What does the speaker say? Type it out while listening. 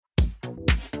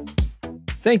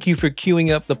Thank you for queuing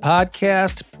up the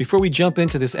podcast. Before we jump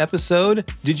into this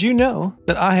episode, did you know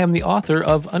that I am the author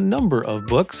of a number of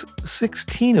books,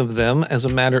 16 of them as a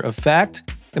matter of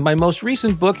fact, and my most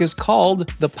recent book is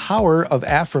called The Power of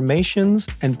Affirmations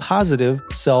and Positive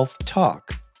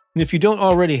Self-Talk. And if you don't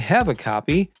already have a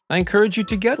copy, I encourage you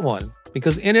to get one,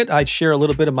 because in it I share a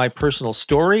little bit of my personal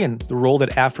story and the role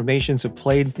that affirmations have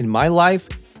played in my life.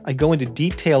 I go into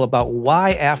detail about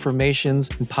why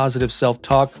affirmations and positive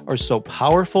self-talk are so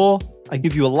powerful. I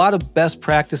give you a lot of best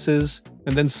practices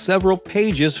and then several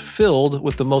pages filled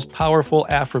with the most powerful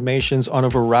affirmations on a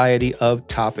variety of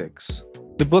topics.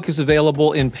 The book is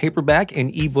available in paperback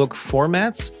and ebook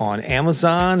formats on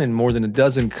Amazon in more than a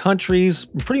dozen countries,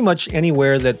 pretty much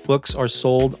anywhere that books are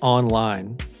sold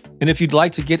online. And if you'd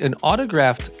like to get an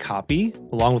autographed copy,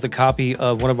 along with a copy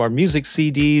of one of our music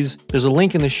CDs, there's a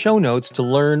link in the show notes to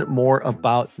learn more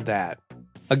about that.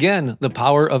 Again, The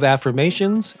Power of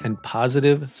Affirmations and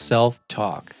Positive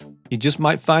Self-Talk. You just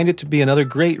might find it to be another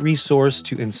great resource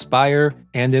to inspire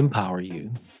and empower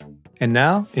you. And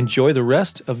now, enjoy the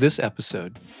rest of this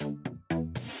episode.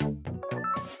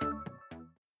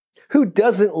 Who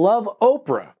doesn't love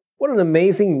Oprah? What an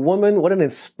amazing woman, what an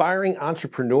inspiring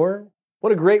entrepreneur.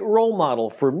 What a great role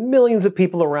model for millions of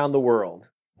people around the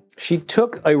world. She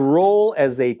took a role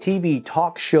as a TV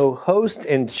talk show host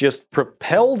and just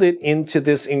propelled it into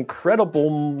this incredible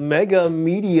mega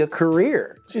media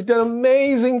career. She's done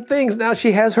amazing things. Now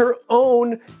she has her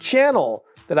own channel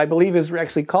that I believe is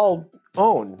actually called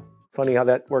OWN. Funny how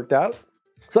that worked out.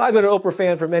 So I've been an Oprah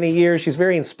fan for many years. She's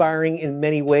very inspiring in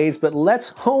many ways, but let's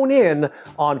hone in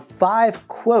on 5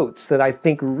 quotes that I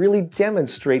think really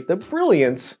demonstrate the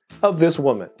brilliance of this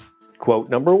woman. Quote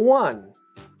number 1,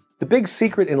 the big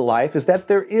secret in life is that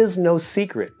there is no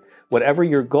secret. Whatever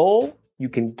your goal, you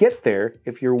can get there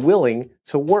if you're willing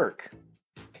to work.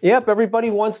 Yep, everybody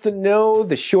wants to know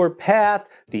the short path,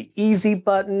 the easy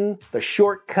button, the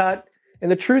shortcut, and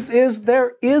the truth is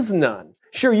there is none.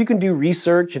 Sure, you can do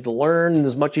research and learn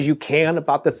as much as you can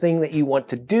about the thing that you want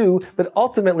to do, but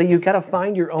ultimately you got to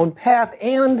find your own path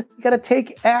and you got to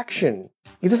take action.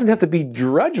 It doesn't have to be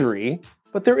drudgery,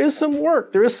 but there is some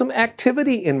work, there is some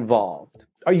activity involved.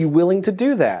 Are you willing to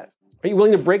do that? Are you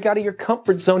willing to break out of your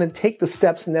comfort zone and take the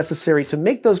steps necessary to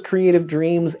make those creative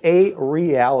dreams a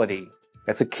reality?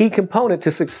 That's a key component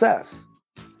to success.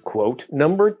 Quote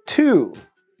number 2.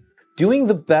 Doing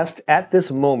the best at this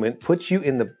moment puts you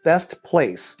in the best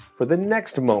place for the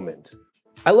next moment.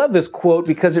 I love this quote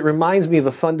because it reminds me of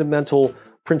a fundamental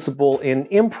principle in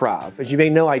improv. As you may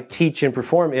know, I teach and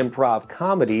perform improv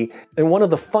comedy, and one of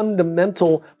the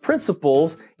fundamental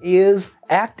principles is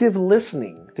active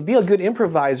listening. To be a good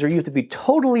improviser, you have to be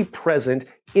totally present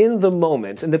in the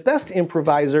moment, and the best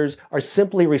improvisers are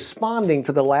simply responding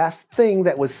to the last thing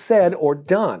that was said or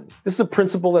done. This is a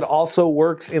principle that also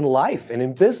works in life and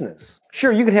in business.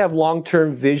 Sure, you could have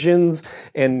long-term visions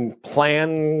and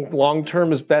plan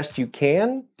long-term as best you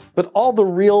can, but all the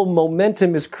real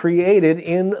momentum is created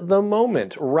in the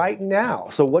moment, right now.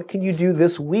 So what can you do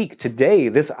this week, today,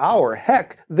 this hour,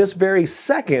 heck, this very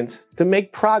second to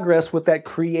make progress with that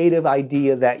creative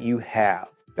idea that you have?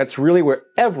 That's really where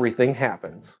everything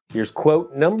happens. Here's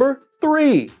quote number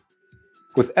 3.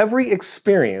 With every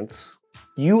experience,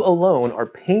 you alone are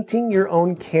painting your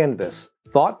own canvas,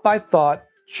 thought by thought,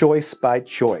 choice by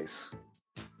choice.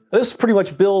 This pretty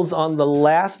much builds on the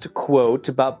last quote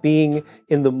about being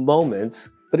in the moment,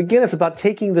 but again, it's about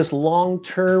taking this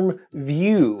long-term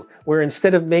view where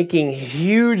instead of making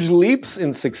huge leaps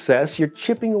in success, you're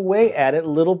chipping away at it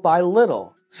little by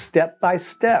little, step by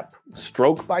step,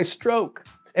 stroke by stroke.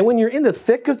 And when you're in the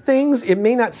thick of things, it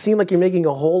may not seem like you're making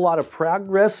a whole lot of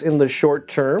progress in the short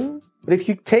term, but if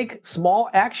you take small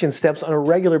action steps on a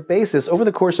regular basis over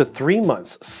the course of 3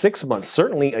 months, 6 months,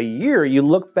 certainly a year, you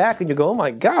look back and you go, oh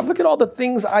my God, look at all the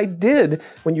things I did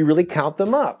when you really count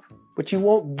them up. But you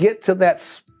won't get to that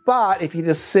spot if you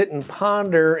just sit and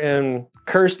ponder and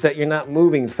curse that you're not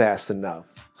moving fast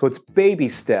enough. So it's baby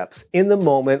steps, in the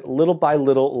moment, little by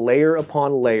little, layer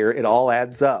upon layer, it all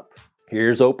adds up.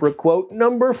 Here's Oprah quote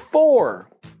number 4.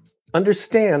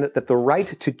 Understand that the right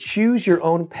to choose your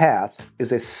own path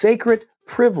is a sacred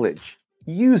privilege.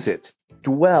 Use it.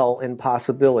 Dwell in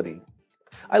possibility.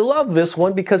 I love this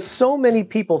one because so many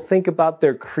people think about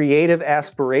their creative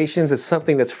aspirations as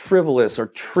something that's frivolous or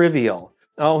trivial.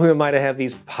 Oh, who am I to have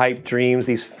these pipe dreams,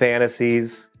 these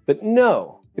fantasies? But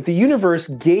no, if the universe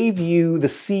gave you the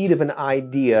seed of an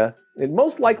idea, it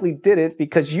most likely did it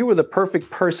because you were the perfect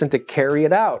person to carry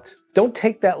it out. Don't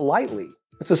take that lightly.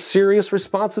 It's a serious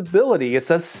responsibility.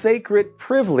 It's a sacred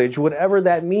privilege, whatever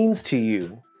that means to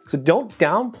you. So don't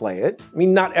downplay it. I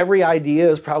mean, not every idea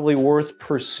is probably worth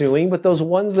pursuing, but those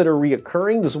ones that are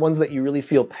reoccurring, those ones that you really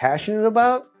feel passionate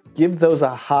about, give those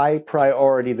a high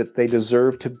priority that they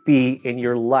deserve to be in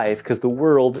your life because the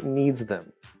world needs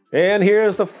them. And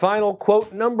here's the final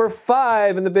quote, number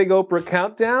 5 in the Big Oprah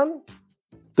Countdown.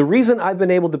 The reason I've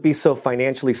been able to be so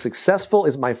financially successful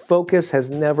is my focus has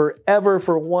never, ever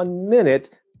for 1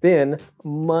 minute been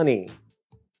money.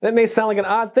 That may sound like an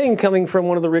odd thing coming from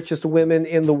one of the richest women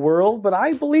in the world, but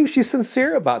I believe she's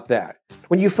sincere about that.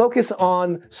 When you focus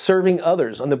on serving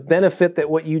others, on the benefit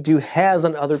that what you do has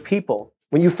on other people,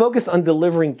 when you focus on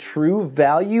delivering true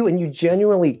value and you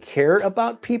genuinely care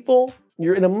about people,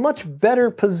 you're in a much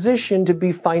better position to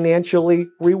be financially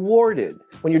rewarded.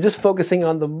 When you're just focusing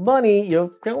on the money, you're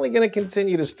only going to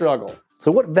continue to struggle.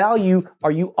 So what value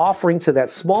are you offering to that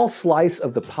small slice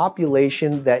of the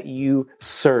population that you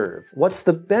serve? What's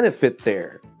the benefit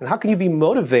there? And how can you be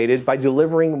motivated by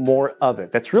delivering more of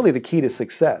it? That's really the key to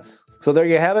success. So there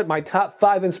you have it, my top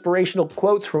 5 inspirational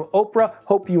quotes from Oprah.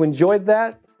 Hope you enjoyed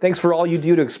that. Thanks for all you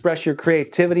do to express your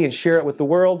creativity and share it with the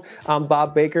world. I'm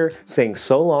Bob Baker, saying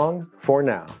so long for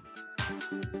now.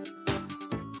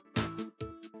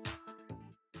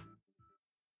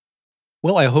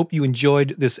 Well, I hope you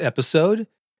enjoyed this episode.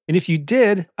 And if you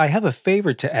did, I have a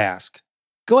favor to ask.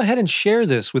 Go ahead and share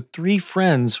this with 3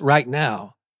 friends right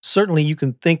now. Certainly, you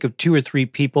can think of 2 or 3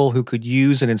 people who could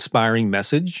use an inspiring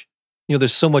message.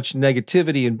 There's so much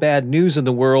negativity and bad news in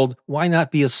the world. Why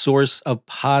not be a source of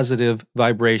positive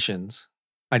vibrations?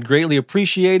 I'd greatly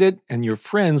appreciate it, and your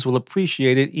friends will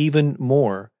appreciate it even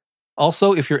more.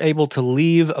 Also, if you're able to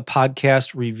leave a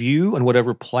podcast review on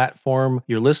whatever platform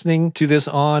you're listening to this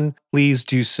on, please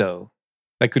do so.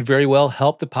 That could very well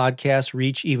help the podcast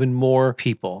reach even more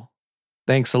people.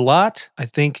 Thanks a lot. I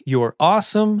think you're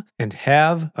awesome, and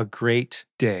have a great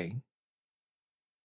day.